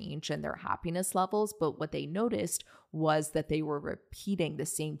measurable change in their happiness levels. But what they noticed was that they were repeating the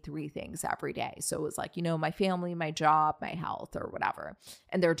same 3 things every day. So it was like, my family, my job, my health, or whatever.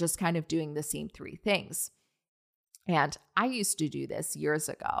 And they're just kind of doing the same 3 things. And I used to do this years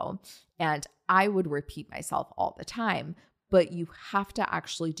ago, and I would repeat myself all the time. But you have to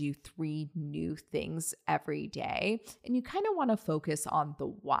actually do 3 new things every day. And you kind of want to focus on the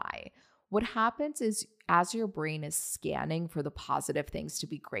why. What happens is as your brain is scanning for the positive things to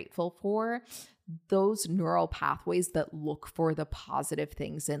be grateful for, those neural pathways that look for the positive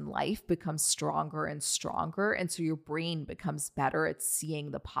things in life become stronger and stronger. And so your brain becomes better at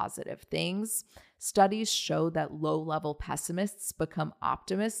seeing the positive things. Studies show that low-level pessimists become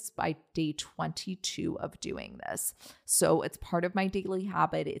optimists by day 22 of doing this. So it's part of my daily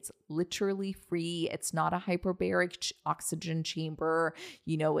habit. It's literally free. It's not a hyperbaric oxygen chamber.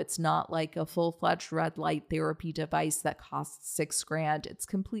 It's not like a full-fledged red light therapy device that costs $6,000. It's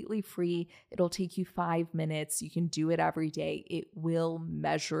completely free. It'll take you 5 minutes. You can do it every day. It will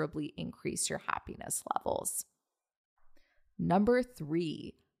measurably increase your happiness levels. Number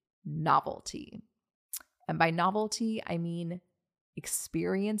 3, novelty. And by novelty, I mean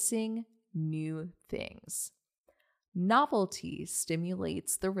experiencing new things. Novelty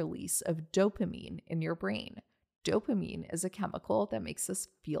stimulates the release of dopamine in your brain. Dopamine is a chemical that makes us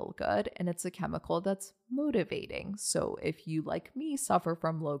feel good, and it's a chemical that's motivating. So if you, like me, suffer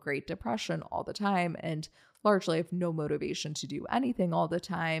from low-grade depression all the time and largely have no motivation to do anything all the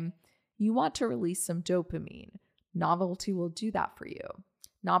time, you want to release some dopamine. Novelty will do that for you.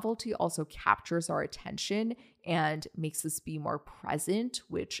 Novelty also captures our attention and makes us be more present,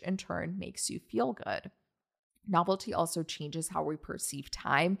 which in turn makes you feel good. Novelty also changes how we perceive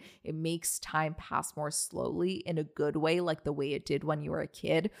time. It makes time pass more slowly in a good way, like the way it did when you were a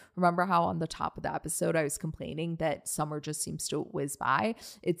kid. Remember how on the top of the episode I was complaining that summer just seems to whiz by?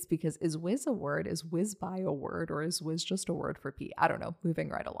 It's because, is whiz a word? Is whiz by a word? Or is whiz just a word for pee? I don't know, moving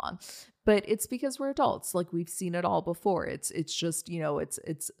right along. But it's because we're adults. Like, we've seen it all before. It's just,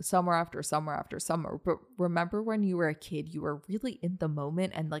 it's summer after summer after summer. But remember when you were a kid, you were really in the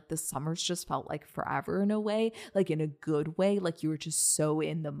moment, and like the summers just felt like forever in a way, like in a good way, like you were just so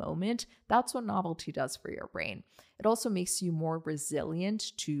in the moment. That's what novelty does for your brain. It also makes you more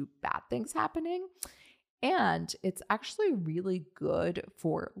resilient to bad things happening. And it's actually really good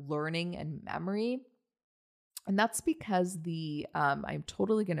for learning and memory. And that's because I'm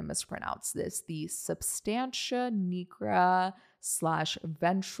totally going to mispronounce this, the substantia nigra /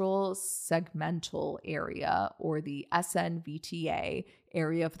 ventral segmental area, or the SNVTA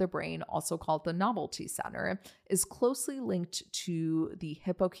area of the brain, also called the novelty center, is closely linked to the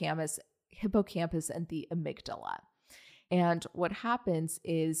hippocampus and the amygdala. And what happens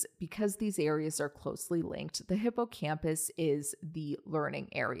is, because these areas are closely linked, the hippocampus is the learning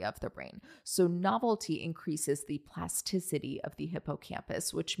area of the brain. So novelty increases the plasticity of the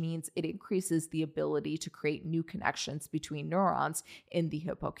hippocampus, which means it increases the ability to create new connections between neurons in the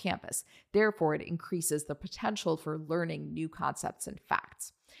hippocampus. Therefore, it increases the potential for learning new concepts and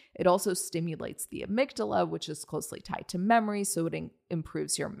facts. It also stimulates the amygdala, which is closely tied to memory, so it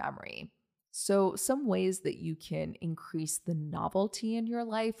improves your memory. So some ways that you can increase the novelty in your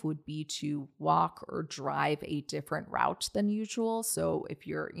life would be to walk or drive a different route than usual. So if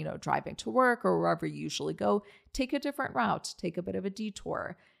you're, driving to work or wherever you usually go, take a different route, take a bit of a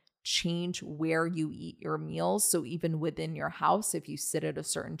detour, change where you eat your meals. So even within your house, if you sit at a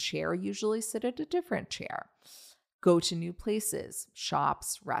certain chair, usually sit at a different chair. Go to new places,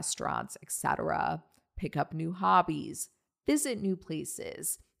 shops, restaurants, etc. Pick up new hobbies, visit new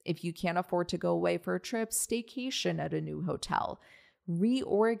places. If you can't afford to go away for a trip, staycation at a new hotel.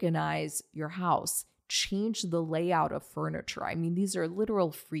 Reorganize your house. Change the layout of furniture. I mean, these are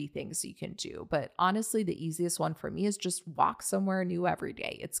literal free things you can do. But honestly, the easiest one for me is just walk somewhere new every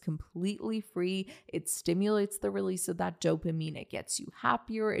day. It's completely free. It stimulates the release of that dopamine. It gets you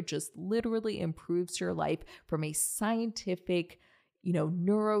happier. It just literally improves your life from a scientific,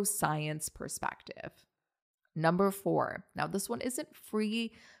 neuroscience perspective. Number 4. Now, this one isn't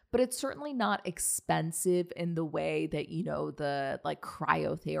free, but it's certainly not expensive in the way that, the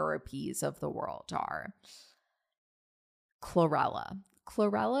cryotherapies of the world are. Chlorella.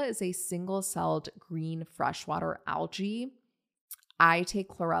 Chlorella is a single-celled green freshwater algae. I take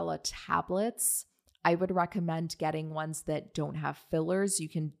chlorella tablets. I would recommend getting ones that don't have fillers. You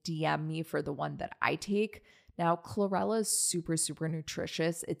can DM me for the one that I take. Now, chlorella is super, super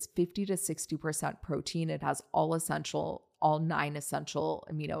nutritious. It's 50 to 60% protein. It has all 9 essential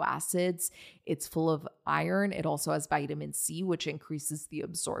amino acids. It's full of iron. It also has vitamin C, which increases the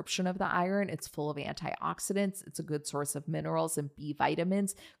absorption of the iron. It's full of antioxidants. It's a good source of minerals and B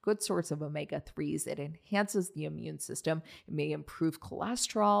vitamins, good source of omega-3s. It enhances the immune system. It may improve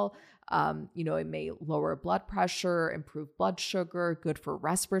cholesterol. It may lower blood pressure, improve blood sugar, good for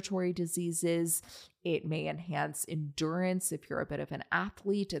respiratory diseases. It may enhance endurance if you're a bit of an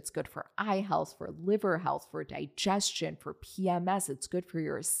athlete. It's good for eye health, for liver health, for digestion, for PMS. It's good for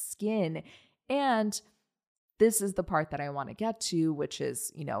your skin. And this is the part that I want to get to, which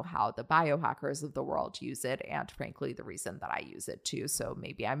is, how the biohackers of the world use it. And frankly, the reason that I use it too. So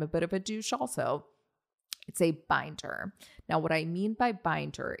maybe I'm a bit of a douche also. It's a binder. Now, what I mean by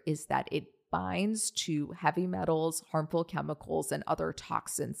binder is that it binds to heavy metals, harmful chemicals, and other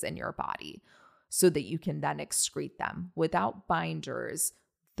toxins in your body so that you can then excrete them. Without binders,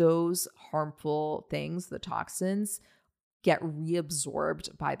 those harmful things, the toxins, get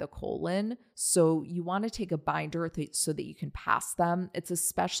reabsorbed by the colon. So you want to take a binder so that you can pass them. It's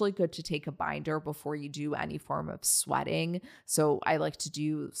especially good to take a binder before you do any form of sweating. So I like to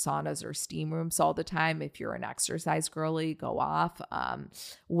do saunas or steam rooms all the time. If you're an exercise girly, go off.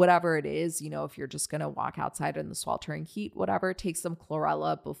 Whatever it is, if you're just going to walk outside in the sweltering heat, whatever, take some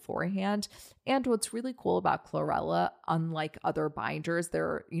chlorella beforehand. And what's really cool about chlorella, unlike other binders, there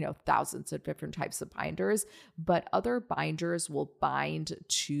are, thousands of different types of binders, but other binders will bind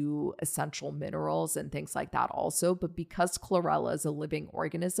to essential minerals and things like that also. But because chlorella is a living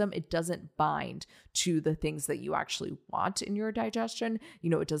organism, it doesn't bind to the things that you actually want in your digestion.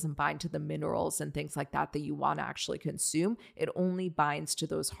 It doesn't bind to the minerals and things like that you want to actually consume. It only binds to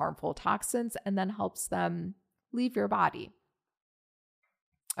those harmful toxins and then helps them leave your body.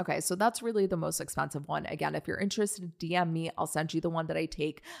 Okay, so that's really the most expensive one. Again, if you're interested, DM me. I'll send you the one that I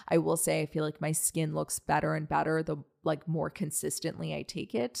take. I will say I feel like my skin looks better and better the more consistently I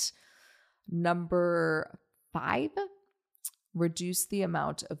take it. Number 5, reduce the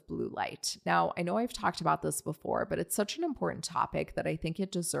amount of blue light. Now, I know I've talked about this before, but it's such an important topic that I think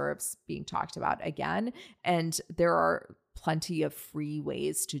it deserves being talked about again. And there are plenty of free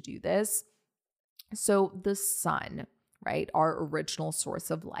ways to do this. So the sun, right, our original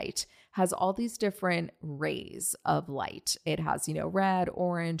source of light, has all these different rays of light. It has, red,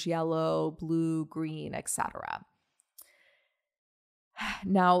 orange, yellow, blue, green, etc.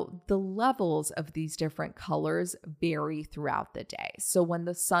 Now, the levels of these different colors vary throughout the day. So when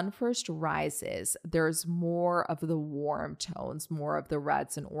the sun first rises, there's more of the warm tones, more of the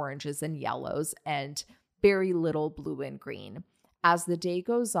reds and oranges and yellows, and very little blue and green. As the day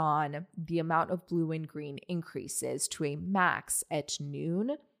goes on, the amount of blue and green increases to a max at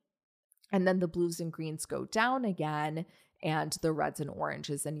noon, and then the blues and greens go down again, and the reds and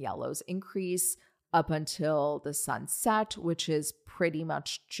oranges and yellows increase up until the sunset, which is pretty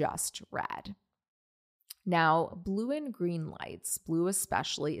much just red. Now, blue and green lights, blue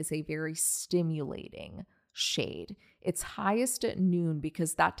especially, is a very stimulating shade. It's highest at noon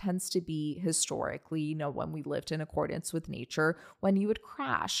because that tends to be historically, when we lived in accordance with nature, when you would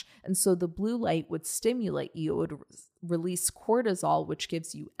crash. And so the blue light would stimulate you. It would release cortisol, which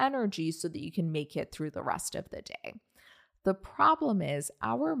gives you energy so that you can make it through the rest of the day. The problem is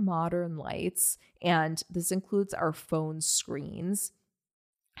our modern lights, and this includes our phone screens,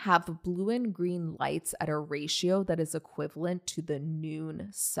 have blue and green lights at a ratio that is equivalent to the noon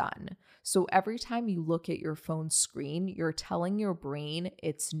sun. So every time you look at your phone screen, you're telling your brain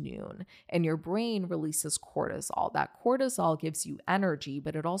it's noon, and your brain releases cortisol. That cortisol gives you energy,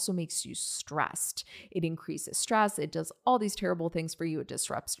 but it also makes you stressed. It increases stress. It does all these terrible things for you. It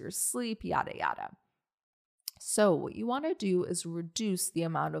disrupts your sleep, yada, yada. So what you want to do is reduce the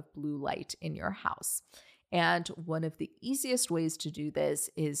amount of blue light in your house. And one of the easiest ways to do this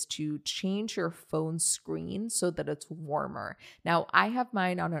is to change your phone screen so that it's warmer. Now, I have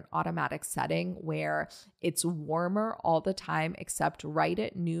mine on an automatic setting where it's warmer all the time, except right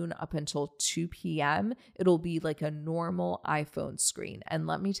at noon up until 2 p.m. It'll be like a normal iPhone screen. And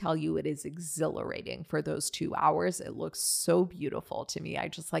let me tell you, it is exhilarating for those 2 hours. It looks so beautiful to me. I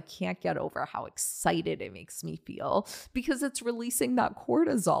just can't get over how excited it makes me feel because it's releasing that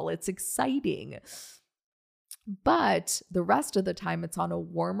cortisol. It's exciting. But the rest of the time it's on a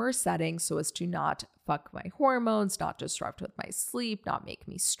warmer setting so as to not fuck my hormones, not disrupt with my sleep, not make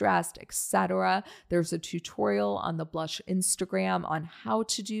me stressed, etc. There's a tutorial on the Blush Instagram on how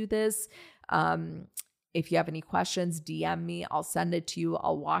to do this. If you have any questions, DM me. I'll send it to you.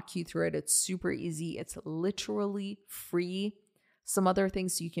 I'll walk you through it. It's super easy. It's literally free. Some other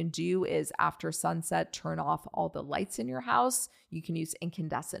things you can do is after sunset, turn off all the lights in your house. You can use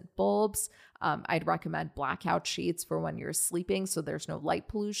incandescent bulbs. I'd recommend blackout sheets for when you're sleeping so there's no light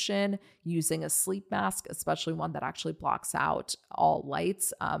pollution. Using a sleep mask, especially one that actually blocks out all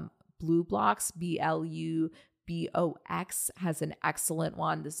lights. Blue Blocks, BLUBOX, has an excellent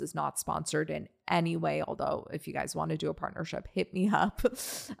one. This is not sponsored in any way, although if you guys want to do a partnership, hit me up.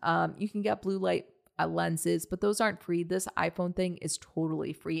 You can get blue light lenses, but those aren't free. This iPhone thing is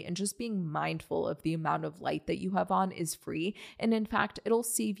totally free, and just being mindful of the amount of light that you have on is free. And in fact, it'll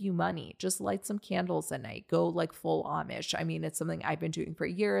save you money. Just light some candles at night. Go full Amish. I mean, it's something I've been doing for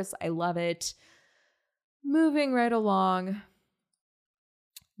years. I love it. Moving right along.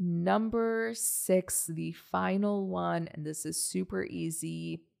 Number 6, the final one, and this is super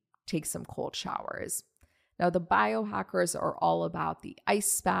easy. Take some cold showers. Now, the biohackers are all about the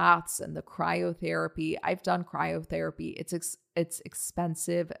ice baths and the cryotherapy. I've done cryotherapy. It's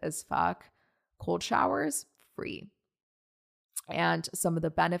expensive as fuck. Cold showers, free. And some of the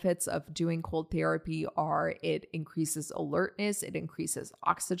benefits of doing cold therapy are it increases alertness, it increases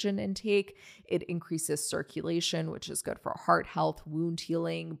oxygen intake, it increases circulation, which is good for heart health, wound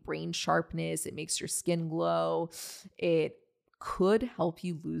healing, brain sharpness. It makes your skin glow. It could help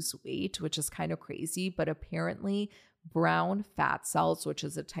you lose weight, which is kind of crazy, but apparently brown fat cells, which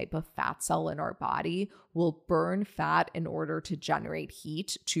is a type of fat cell in our body, will burn fat in order to generate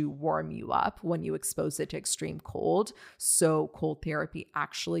heat to warm you up when you expose it to extreme cold. So cold therapy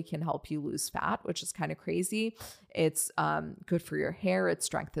actually can help you lose fat, which is kind of crazy. It's good for your hair. It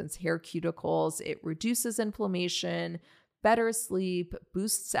strengthens hair cuticles. It reduces inflammation, better sleep,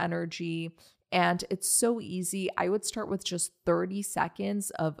 boosts energy. And it's so easy. I would start with just 30 seconds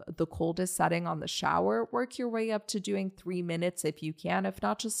of the coldest setting on the shower. Work your way up to doing 3 minutes if you can. If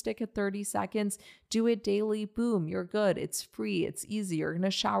not, just stick at 30 seconds. Do it daily. Boom, you're good. It's free. It's easy. You're going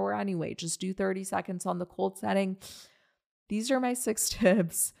to shower anyway. Just do 30 seconds on the cold setting. These are my 6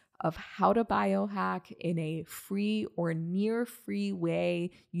 tips of how to biohack in a free or near free way.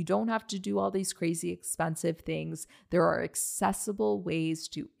 You don't have to do all these crazy expensive things. There are accessible ways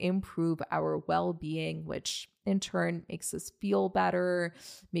to improve our well-being, which in turn makes us feel better,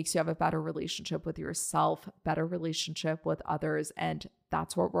 makes you have a better relationship with yourself, better relationship with others. And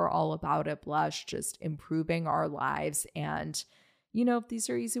that's what we're all about at Blush, just improving our lives. And these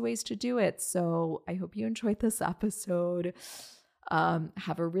are easy ways to do it. So I hope you enjoyed this episode.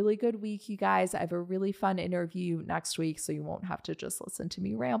 Have a really good week, you guys. I have a really fun interview next week, so you won't have to just listen to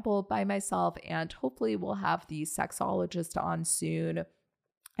me ramble by myself. And hopefully we'll have the sexologist on soon.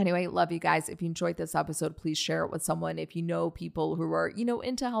 Anyway, love you guys. If you enjoyed this episode, please share it with someone. If you know people who are,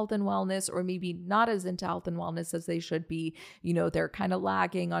 into health and wellness, or maybe not as into health and wellness as they should be, they're kind of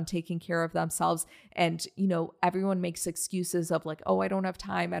lagging on taking care of themselves. And, everyone makes excuses of like, oh, I don't have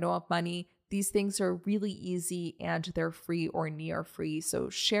time, I don't have money. These things are really easy and they're free or near free. So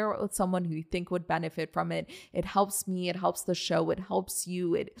share it with someone who you think would benefit from it. It helps me. It helps the show. It helps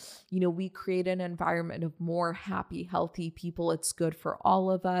you. We create an environment of more happy, healthy people. It's good for all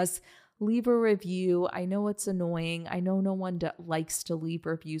of us. Leave a review. I know it's annoying. I know no one likes to leave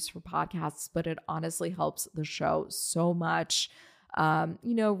reviews for podcasts, but it honestly helps the show so much.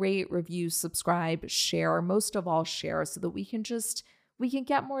 Rate, review, subscribe, share, most of all share, so that we can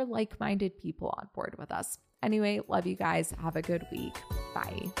get more like-minded people on board with us. Anyway, love you guys. Have a good week.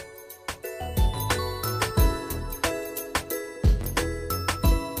 Bye.